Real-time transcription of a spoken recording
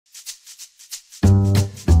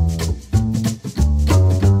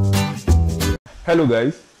Hello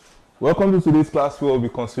guys, welcome to today's class where we'll be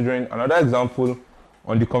considering another example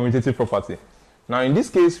on the commutative property. Now in this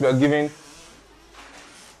case we are given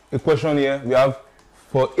a question here. We have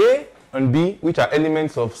for A and B, which are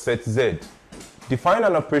elements of set Z, define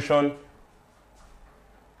an operation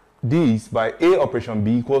this by A operation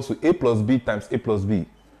B equals to A plus B times A plus B.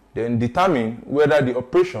 Then determine whether the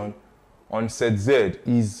operation on set Z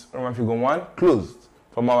is, figure 1, closed.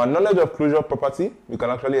 From our knowledge of closure property, we can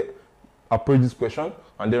actually approach this question,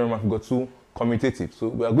 and then figure 2, commutative. So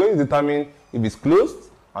we are going to determine if it's closed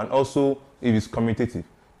and also if it's commutative.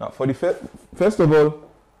 Now for the first of all,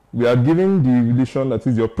 we are given the relation, that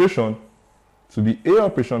is the operation, to be A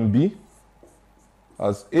operation B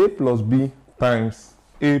as A plus B times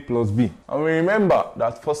A plus B. And we remember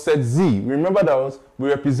that for set Z, we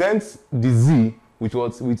represent the Z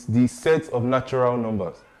with the set of natural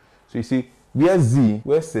numbers. So you see,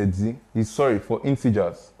 where set Z is, for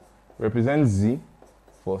integers, represent Z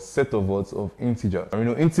for set of words of integers. And we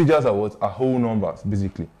know integers are what? Are whole numbers,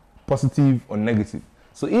 basically, positive or negative.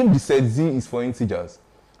 So if the set Z is for integers,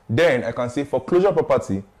 then I can say for closure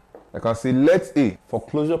property, I can say let A for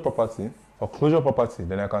closure property,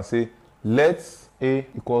 then I can say let A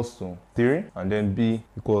equals to 3 and then B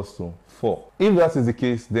equals to 4. If that is the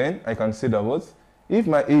case, then I can say that what? If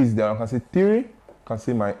my A is there, I can say 3, I can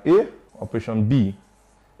say my A operation B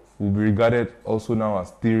will be regarded also now as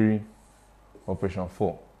 3 operation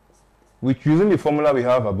 4. Which, using the formula we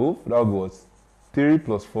have above, that will be what? 3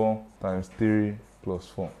 plus 4 times 3 plus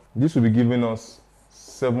 4. This will be giving us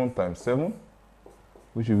 7 times 7,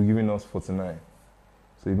 which will be giving us 49.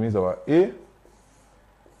 So it means our A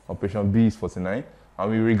operation B is 49.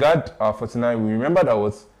 And we regard our 49, we remember that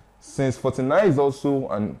what? Since 49 is also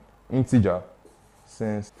an integer,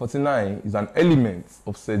 since 49 is an element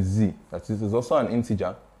of set Z, that is also an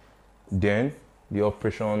integer, then the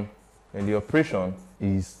operation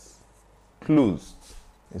is closed.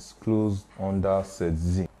 It's closed under set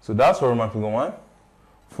Z. So that's for Roman figure 1.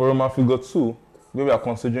 For Roman figure 2, where we are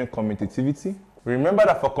considering commutativity. Remember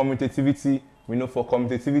that for commutativity, we know for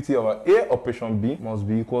commutativity our A operation B must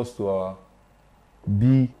be equals to our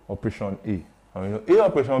B operation A. And we know A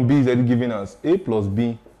operation B is already given as A plus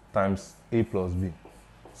B times A plus B.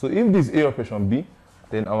 So if this A operation B,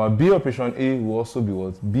 then our B operation A will also be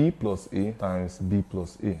what? B plus A times B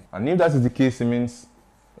plus A. And if that is the case, it means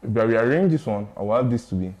if I rearrange this one, I will have this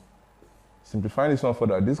to be, simplifying this one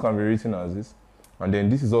further, this can be written as this, and then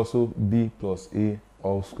this is also B plus A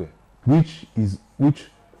all square, which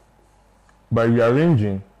by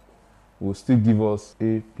rearranging will still give us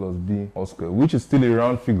A plus B all square, which is still a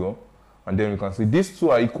round figure. And then we can say these two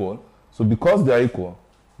are equal. So because they are equal,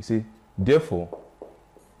 you see, therefore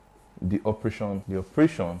the operation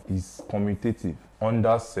is commutative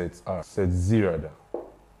under set R, set Z rather.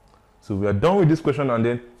 So we are done with this question, and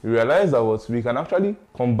then we realize that what we can actually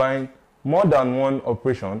combine more than one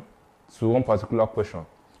operation to one particular question.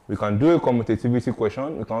 We can do a commutativity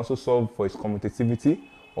question. We can also solve for its commutativity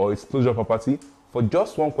or its closure property for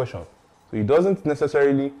just one question. So it doesn't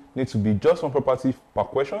necessarily need to be just one property per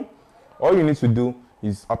question. All you need to do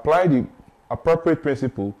is apply the appropriate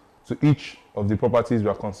principle to each of the properties we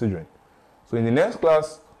are considering. So in the next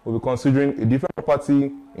class, we'll be considering a different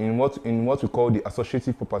property in what we call the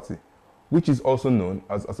associative property, which is also known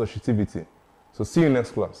as associativity. So see you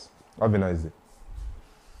next class. Have a nice day.